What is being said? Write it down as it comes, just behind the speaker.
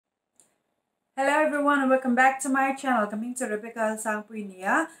Hello everyone and welcome back to my channel. Coming to Rebecca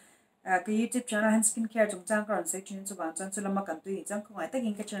Sangpuinia. Cái YouTube channel hand skincare chungchang karon say chin chu bang chan chulama kan tui chang ko ngai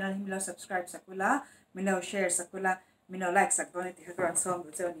takin ka channel himlo subscribe sakula, milo share sakula, milo like sakdoni ti karon som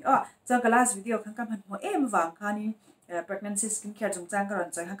bu chani. Chang ka last video kan kam han mo em wang khanin pregnancy skincare chungchang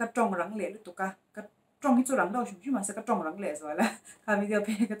karon chang ka tong rang le lu ka tong hi chu rang do shim ma sa ka tong rang le zo la. Ka video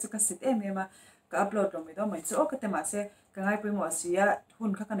pe ka chu ka sit em ma ka upload ro mi do mai chu ka te ma se ka ngai pui mo sia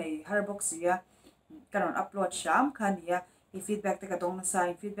hun kha ka nei har box sia karon upload sham khania I feedback te ka dong na sa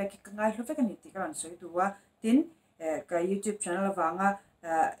feedback ka ngai hlu fe ka ni ti karon soi duwa tin ka YouTube channel wanga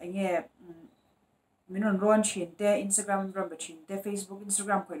enge minon rawn chin te Instagram ram chin te Facebook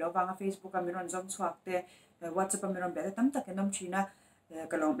Instagram khoi lo wanga Facebook a minon zong chhuak te WhatsApp a minon be tam tak enom china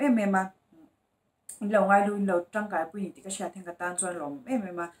ka lom ma lo ngai lu lo tang kai pu ni ti ka sha theng ka tan chuan lom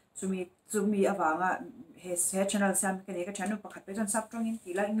ma chumi awanga he channel sam ka ne ka channel pakhat pe jon sap tong in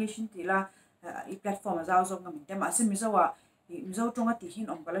ti la English in ti la I platform a zao zong ngam te ma sin mizawa mizo tonga ti hin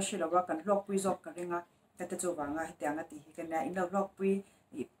om kala shilawa kan lok pui zok ka ringa ta te chu wanga Engtianga ti hi kana in lok pui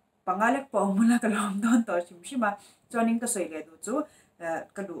pangalek po mula ka lom don to shima choning ka soi le du chu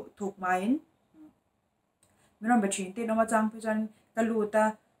ka lu thuk main miram bachin te no ma chang pu jan ka lu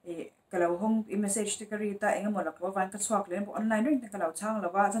ta ka lo hong I message te ka ri ta enga mo la ko van ka chwak le online ring te ka lo chang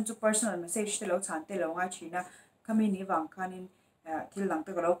lawa chan chu personal message te lo chan te lo nga china kami ni wang khanin til lang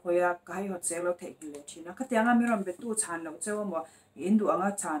te galo khoya kai hot se lo thei le china Engtianga miron be tu chan lo chewa mo indu anga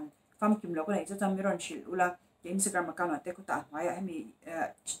chan fam kim lo ko nei cha miron shil ula Instagram account te ko ta maya hemi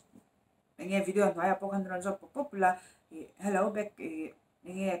enge video maya po kan ron zo popula hello back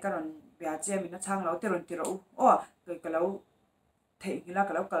enge karon bia che mi na chang lo te ron ti ro ko lo thei gila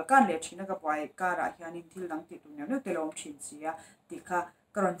ka lo kal kan le china ka pai ka ra hianin til lang ti tu ne te lom chin sia ti kha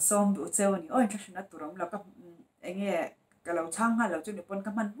karon som du chewani international turam la ka enge ka lo chang ha lo chu ni pon ka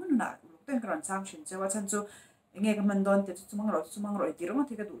man hun na ten karon chang shin chewa chan chu enge ka man don te chumang ro ti ro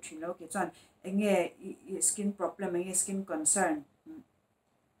ti ka du chin lo ke chan enge skin problem enge skin concern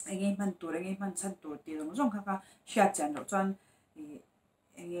enge man tur enge man chan tur ti rong jong kha ka sha chan lo chan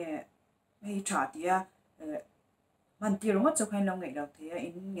enge hei tha tia man ti rong chu khain lo ngai lo the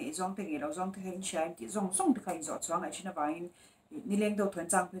in ngai zong te ngai lo zong te khain sha ti zong song te khain zo chuang ai china ba in ni leng do thon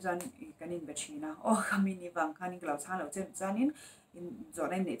chang pu jan kanin ba china kami ni wang khanin glo chang lo chen chanin in zo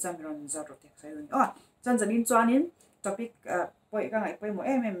nei nei chan ron zo ro tek sai chan janin chuanin topic poi ka ngai poi mo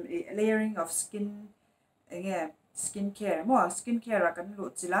layering of skin enge skincare mo skincare kan lu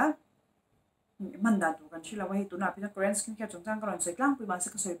chila manda tu kan chila wa hi tu na pina Korean skincare chungchang karon sei klang pi ma se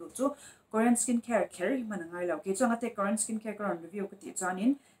ka sei du chu Korean skincare care hi man ngai lo ke changa te Korean skincare karon review ka ti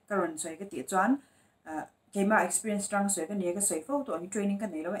chuanin karon sei ka ti chuan kema experience strong so ka ne ka sei fo to training ka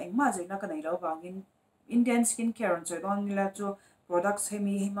nei lo engma je na ka nei lo wangin Indian skincare on so don la chu products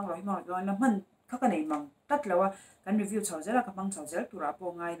hemang lo na man kha ka nei mang tat lawa kan review chawjela ka mang chawjel tura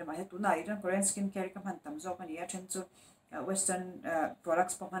po ngai la ma he tu na iran Korean skincare ka man tam zo ka ni a chen chu western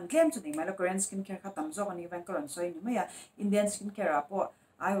products po man claim chu nei ma la Korean skincare ka tam zo ka ni van karon so ni ma ya Indian skincare apo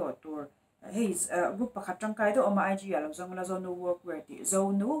ayo tur hey group pakhat tangkai to oma IG alo zong la zonu work wear ti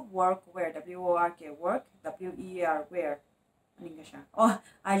zonu work wear WORK work WER wear aning ka siya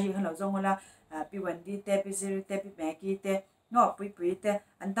IG halo zong la P1D te P0 te P te no pui te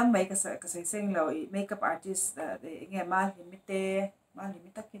antam mai ka seng lo makeup artist nge ma limit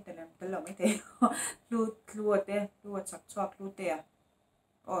tak te lam te lo mai te lu te lu chak chak lu te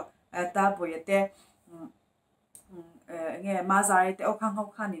ta boy te nge ma zai te khang ho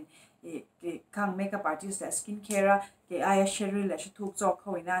khanin kang makeup artist skincare ke aya sherry la thuk chok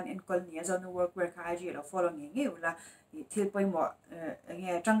khoinan en kol nia zon work wear ka IG lo follow nge ula thil poi mo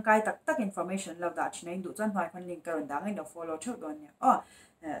nge tangkai tak information lo da china indu chan hmai khan link karon dang no follow thau don nia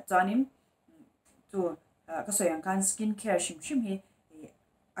chanin tu ka soyang kan skincare shim hi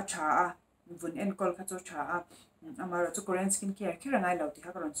acha vun en kol kha chu cha amara chu Korean skincare khira ngai lo ti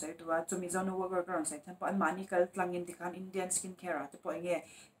ha karon sai tu chu mi zon work karon sai than pa an mani kal tlangin ti kan Indian skincare te po nge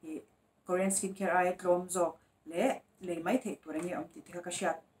Korean skincare ai klom zo le mai the tu nge om ti ka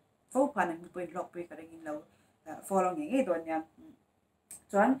sha fo pan an point lock pe ka ring lo follow nge don nya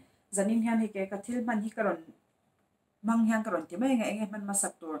chuan zanin hian hi ke ka thil man hi karon mang hian karon ti mai nge man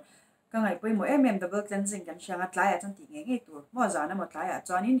masak tur ka ngai poi mo double cleansing kan shanga tlai a chan ti nge tur mo za na mo tlai a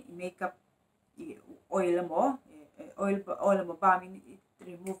chuanin makeup oil mo ba min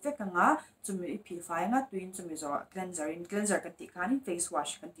remove fe ka nga chumi purify nga tuin chumi zo cleanser kan ti khanin face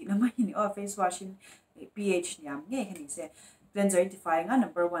wash kan ti na mai ni face wash in pH niam nge hani se cleanser identify nga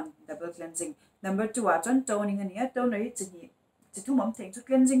number 1 double cleansing number 2 a chon toning ani a toner chi chỉ thu mắm thỉnh chút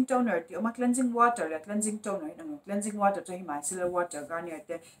cleansing toner thì mà cleansing water là cleansing toner nang cleansing water cho hi micellar water garnier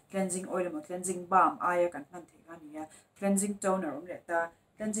te cleansing oil mà cleansing balm ai kan man the garnier cleansing toner le ta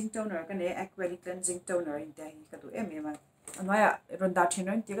cleansing toner kan e aqua cleansing toner in te hi ka tu em mà anaya ronda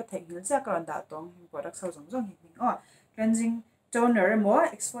thino ti ka theng hil cha ka ronda tong product sau jong jong hi cleansing toner more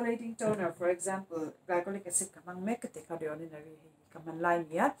exfoliating toner for example glycolic acid kamang make te ka ordinary kaman line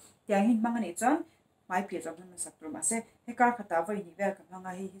ya tiang hin mangani chon mai pia jom na sakro ma se he kar khata vai hi ve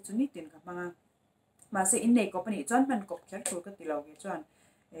kamanga hi chuni tin kamanga ma se in nei company chon man kop khyar tur ka tilaw ge chon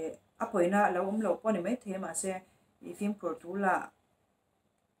apoina lo poni mai the ma se ifim pro tula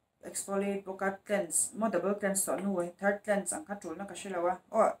exfoliate boka cleanse mo double cleanse to no third cleanse ang ka tul na ka shilawa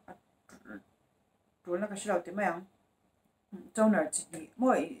o tul na ka shilaw ti mayang toner chi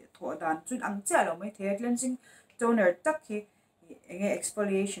moi tho dan chun ang cha lo mai the cleansing toner tak hi enge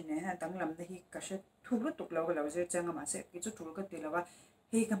exfoliation ne ha tanglam na hi ka she thulu tuk lo lo je changa ma se ki chu thul ka tilawa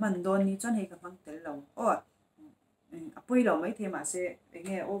he ka man don ni chon he ka mang tel lo o apoi lo mai the ma se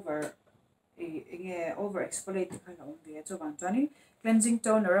enge over exfoliate ka lo ve chu bang chani cleansing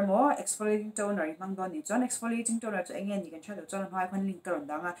toner mo exfoliating toner mang don ni chon exfoliating toner chu enge ni kan chalo chon hoi khan link karon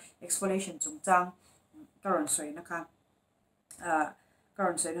danga exfoliation chungchang karon soi na kha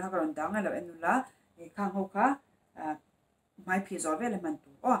karon soi na karon danga lo enula khang ho kha mai phi zo ve le man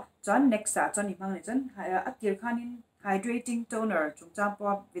tu chon next a chon ni mang ni chon atir khanin hydrating toner chungchang po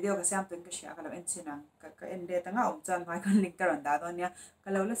video ka sam tun ka share ka lo en chinang ka ende tanga chon hoi khan link karon da don ya ka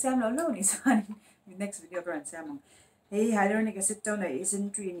lo sam lo ni san next video karon sam hey hyaluronic acid toner is in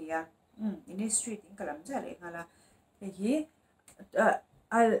tree ni ya in street in kalam ja le ngala hi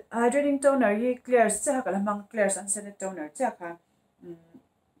hydrating toner hi clear cha ka lamang clear sunset toner cha kha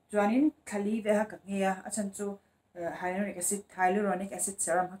chuanin khali ve ha ka ngeya achan chu hyaluronic acid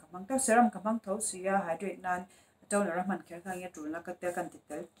serum ha kamang to serum kamang tho sia hydrate nan toner man kher ka ya tulna ka te kan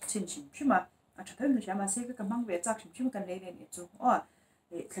titel chin phima a thathal nu shama se ka kamang ve chak phim kan le ni chu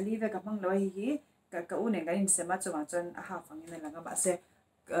khali ve kamang lo hi ka une ga in sema chuwa chon a ha fang in langa ba se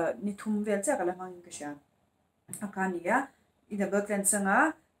ni thum ve cha ka lamang ka sha akania ida ba cleansing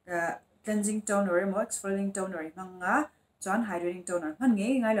cleansing toner mo exfoliating toner manga chuan hydrating toner man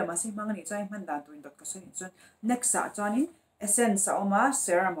nge ngai lo ma se mang ni chai man da tu indawt ka so ni chun next a chuanin essence a oma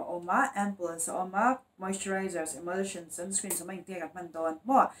serum a oma ampoule a oma moisturizers emulsions sunscreen so mai te ka man don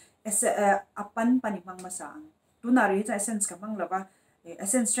mo apan pani mang ma sang tunari cha essence ka mang lova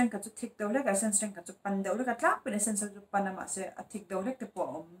essence strength ka chu thik do le essence strength ka chu pan do le ka tla pen essence chu pan ma se a thik do le te po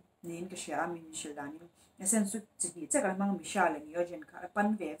nin ka sha min shil dani essence chu chi cha ka mang mi sha le ni ojen ka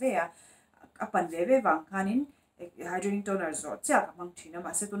pan ve ve a pan ve ve wang khanin hydrating toner zo cha ka mang thina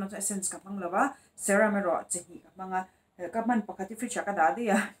ma se tuna essence ka mang lova serum ro chi ka manga ka man pakati fridge ka da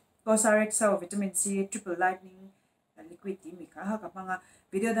dia Ceuracle vitamin C triple lightning liquid ti mi ka ha ka manga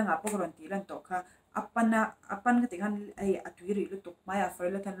video da nga pokron ti lan to kha apan ka tingan ai atui lu tuk maya for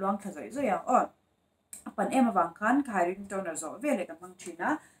la than long thazai zo ya apan em awang khan ka hydrating toner zo ve le ka mang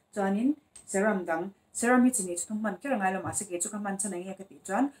thina chuanin serum hi chini thum man kira ngai lo ma se ke chu ka man chana nge ka ti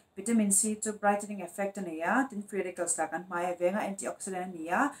chuan vitamin C chu brightening effect ne ya tin free radicals la kan maya venga antioxidant ni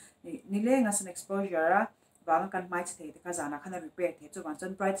ya ni le nga san exposure bang kan mai che the ka jana khana repair the chu ban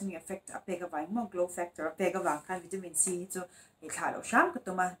chon brightening effect ape ka vai mo glow factor ape ka wang khan vitamin C chu e kha lo sham ka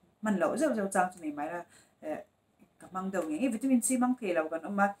to man lo zo chang chu nei mai la ka mang do nge vitamin C mang phe lo kan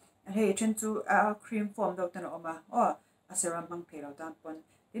oma he chen chu cream form do tan oma a serum mang phe lo tan pon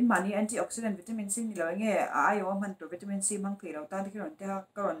tin mani antioxidant vitamin C ni lo nge ayo man to vitamin C mang phe lo tan ki ron te ha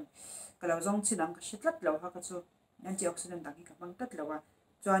karon ka lo zong chinang ka shitlat lo ha ka chu antioxidant da ki ka mang tat lo wa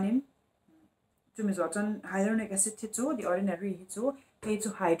chuanin chumi zo chon hyaluronic acid hi chu the ordinary hi chu he chu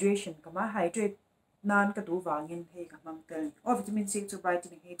hydration kama hydrate nan ka du wangin he ka mang tel vitamin C chu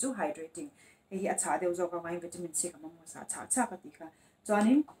brightening he chu hydrating he acha deu zo ka mai vitamin C ka mang sa cha ka ti kha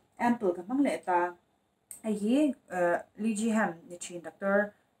chuanin ampoule ka mang le ta hi Leegeeham ni chin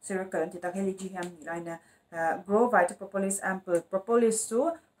doctor Ceuracle ti ta he Leegeeham ni laina grow Vita Propolis ampoule Propolis chu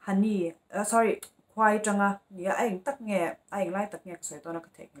honey sorry khwai changa ni aing tak nge aing lai tak nge soi to na ka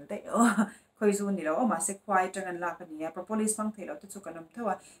thek ni dei khoi zu ni lo ma se khwai changan la ka ni Propolis mang thelo tu chu kanam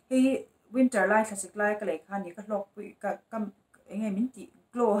thawa he winter lai classic lai ka le kha ni ka lok pu ka kam enge min ti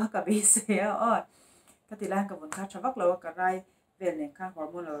glow ha ka be se ka ti lan ka bun kha thawak lo ka rai vel ne kha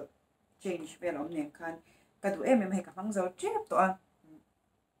hormonal change vel om ne khan ka du he ka phang zo chep to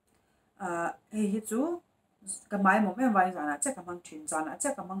he chu ka mai mo me vai jana che ka mang thin jana che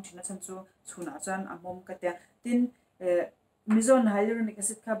ka mang thina chan chu chuna chan amom ka te tin mizon hyaluronic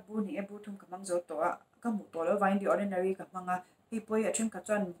acid ka bu ni e bu thum ka mang zo to ka mu to lo vai the ordinary ka manga he poi a thin ka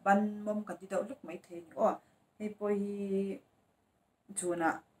chan ban mom ka ti do luk mai the ni he poi chuna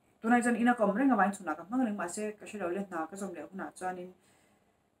tunai jan ina kom renga wain chuna ka mang reng ma se ka shilo le na ka som le huna chuanin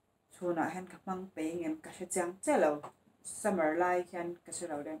chuna hen ka mang pe ngem ka she chang chelo summer lai hian ka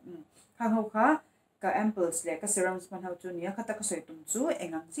shilo le khang ho kha ka ampoules le ka serums man ho chu nia khata ka soi tum chu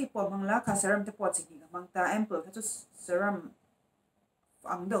engang chi po mang la ka serum te po chi ki mang ta ampoule ka chu serum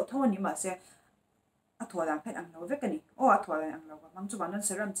ang do tho ni ma se a thua dang phet ang lo ve ka ni o a thua ang lo ka mang chu ban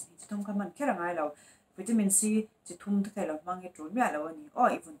serum chi thum ka man khera ngai lo vitamin C chi thum the lo mang e tru mi a lo ni o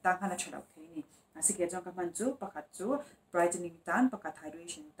ibun ta khana chalo thei ni asi ke jong ka man chu pakhat chu brightening tan pakhat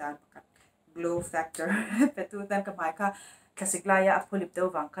hydration tan pakhat glow factor petu tan ka mai kha classic laya apulip do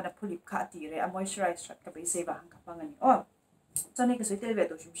wang kana pulip kha ti re a moisturize shot ka be se ba hang ka pangani o chani ka soite ve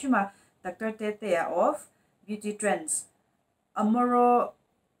to shima Dr. Tete of Beauty Trends Amoro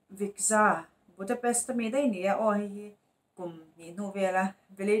Vikza Budapest me dai ni o hi kum ni novela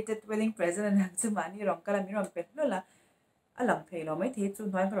belated wedding present and hang chumani rong kala mi rong pet lola alam thei lo mai the chu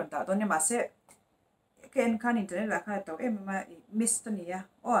noi ron ta to ne ma se ken khan internet la kha to em ma mist ni ya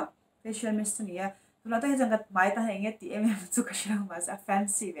o facial mist ni ya tuna ta jang kat mai ta henge ti em chu ka shang ma sa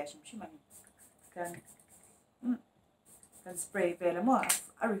fancy version shimani kan spray vela mo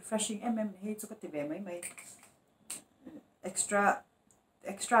a refreshing he chu ka ti ve mai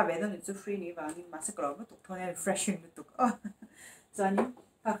extra ve don chu free ni wa ni ma se kro tu thone refreshing tu chani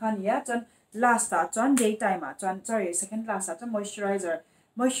ka khan ya chan last ta chan daytime a chan sorry second last ta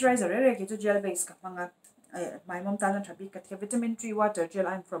moisturizer re ke chu gel base ka manga my mom ta na thabi ka the vitamin 3 water gel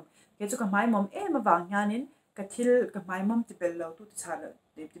I'm from ke chu ka my mom em awang hianin ka thil ka my mom ti bel lo tu ti chalo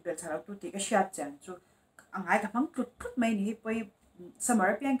ti bel chalo tu ti ka shat chan chu angai ka mang put mai ni poi summer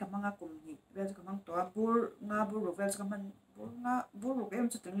pian ka manga kum ni vel ka mang to bur ro vel ka man bur ro em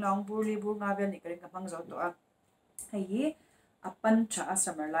chu ting long bur nga vel ni ka ka mang zo to a hei apan cha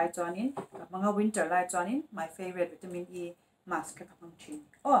summer lai chonin ka manga winter lai chonin my favorite vitamin E mask ka mang chin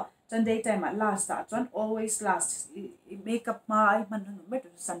chan daytime at last ta chon always last makeup ma ai man nu met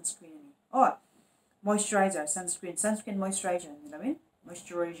sunscreen ni moisturizer sunscreen moisturizer ni lamin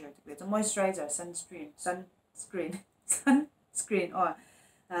moisturizer to moisturizer sunscreen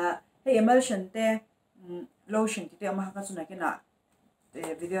hey emulsion te lotion ti te ma ka suna kina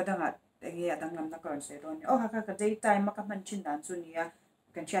video danga ngi adang nam na karon se ron ha ka daytime ma ka man chin dan chu nia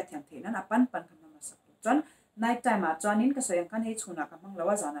kan chat thiam the na pan kan ma sa chon night time a chonin ka soyang kan he chuna ka mang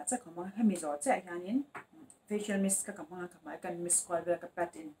lawa jana cha khama hemi zo cha hianin facial mist ka manga ka mai kan mist kwal ka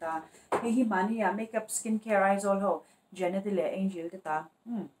pat in ta hi mani ya makeup skincare eyes all ho Janet le angel ta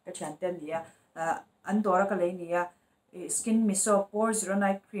ka chanten dia andora ka le nia skin miso pore zero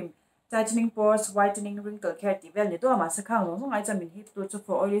night cream tightening pores whitening wrinkle care ti vel ni to ma sa khang lo ngai chamin hip to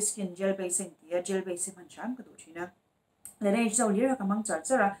for oily skin gel basing ti gel basing man cham ka do china le nei zo lira ka mang char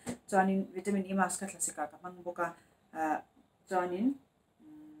chara chanin vitamin E mask ka tlasika ka mang boka chanin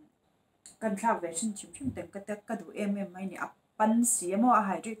kan thak version chim tem ka tek ka du mai ni pan si mo a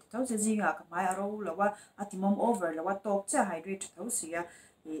hydrate to se zinga ka mai aro lawa atimom over lawa tok cha hydrate to sia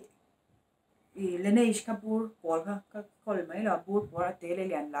le nei ka pur pol ka kol mai la pur por te le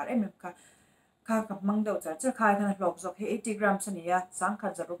lian lar ka mang do cha khai kan lok zok he 80 grams ania sang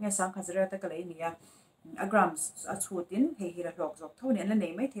kha zaruk nge sang kha zara ta ka le nia a grams a chutin he hi ra lok zok thoni an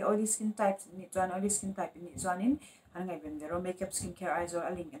nei mai the oily skin type ni chuan oily skin type ni chuanin an ngai ben dero makeup skincare eyes or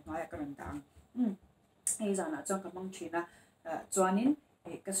aling at mai karon dang ei zana chang ka mang china chuanin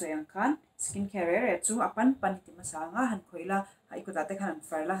ka soyang khan skincare re chu apan pan ti ma sanga han khoila hai ko tate khan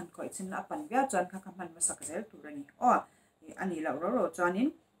farla han khoi chin apan bia chuan kha man ma sak zel turani ani la ro chuanin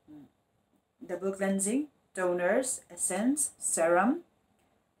double cleansing toners essence serum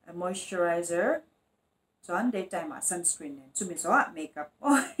moisturizer chuan daytime sunscreen chumi so makeup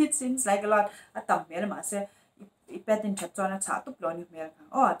it seems like a lot atam mel ma se ipetin chat chuan cha tu ploni mel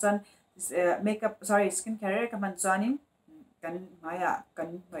chuan makeup sorry skincare ka man chuanin kan maya kan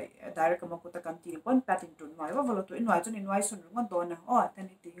direct mo ko ta kan ti pon patin tun mai wa volo tu inwai chun inwai sun ngon don na tan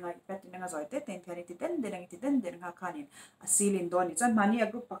ti ngai patin nga zoi te ten thani ti den nga khanin a silin don ni chan mani a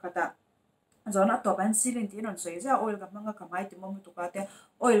group pakata zona to ban silin ti non soi ja oil ka manga kamai ti mom tu ka te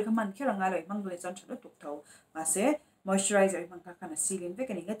oil ka man khela nga loi mang doi chan chho tu thau ma se moisturizer man ka kana silin ve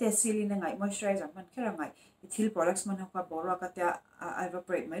kani ngate silin ngai moisturizer man khela ngai ithil products man ha bora ka ta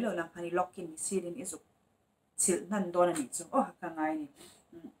evaporate mai lo lang khani lock in silin is chil nan don ani chu ka ngai ni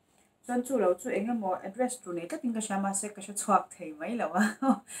chuan chu lo chu enga mo address tu ne ta pinga shama se ka sha chuak thei mai lo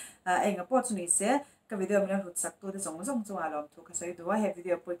enga po chu ni se ka video mi lut sak tu de zong chu alom thu ka sai do ha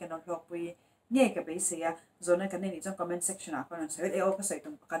video poi kan lok poi nge ka be se ya zona kan ni chang comment section a kon sai e o ka sai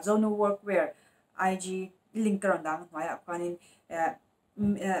tum ka zone workwear IG link karon dang mai a kwanin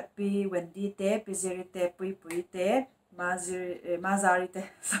p wendy te p zeri te pui te mazarite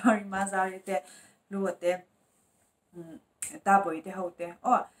sorry mazarite luate ta boi te hote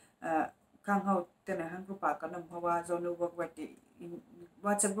kang ho te na hang grupa kanam hawa zonu work wati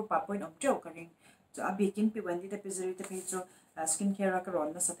WhatsApp grupa point om jo karing so abi kin pi wandi te pizuri te pe so skincare ka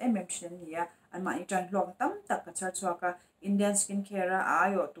ron na sat chen nia an ma ni tran hlok tam tak ka char chwa Indian skincare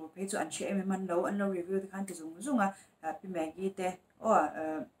ayo tu pe so an che man lo an lo review the kan ti zunga pi magi te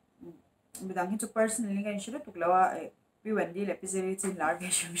midang hin so personally kan shira tuklawa pi wandi le pizuri tin lar ge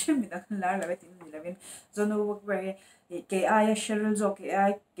shim midang lar la tin 11 zonu work where ke ai Cheryl zo ke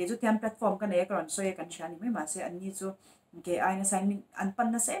ai ke zo tiam platform kan e kan so e kan shani me ma se an ni zo ke ai na sign an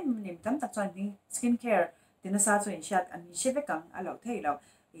pan na se nim tam tak chon ni skincare tin sa so in shot an ni sheve kang alo thei lo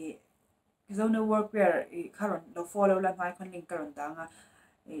zo no work where karon lo follow la mai kon link karon ta nga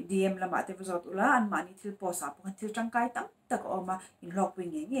DM la ma te result ula an ma ni thil post up kan thil tangkai tam tak oma in log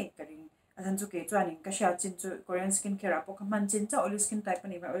wing nge karing asan chu ke chuan in ka sha chin chu Korean skincare apo ka man chin cha oil skin type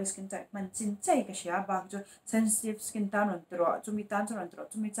ani ba oil skin type man chin chai ka sha ba chu sensitive skin tan on tro chumi tan chon tro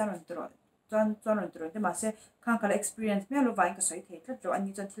chumi chan on tro chuan on tro te ma se khang kala experience me lo vai ka soi the tlo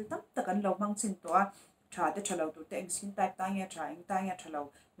ani chan thil tam takan lo mang chin to a tha te thalo tu te skin type ta nge trying ta nge thalo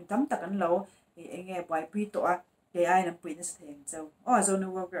mi tam takan lo nge bai pi to a ke ai nam pui na se theng chau zo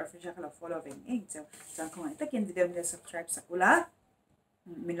no work official kala following chau chang khong takin video me subscribe sakula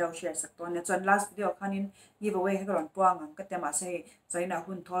mình lâu share sắc tuần này chọn last video khanin giveaway hay còn quang ang cái tema se zaina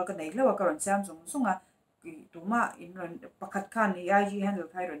hun thol cái này lâu còn xem dùng sunga tuma in ron pakhat khan IG handle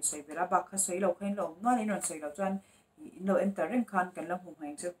thai ron sei bela bak kha sei lo khain lo non in ron sei lo chuan in lo entering khan kan lo hum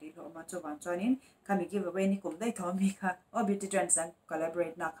hang cheu ti lo ma chu wan chuan in khami giveaway ni kum dai thomi kha o beauty trends and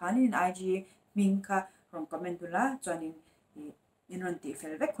collaborate na khan in IG ming kha ron comment la chuan in ron ti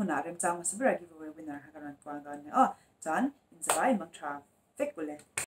fel vek khuna rem chang ma sabra giveaway winner ha kan quang dan chuan in zawai mang tha fek bule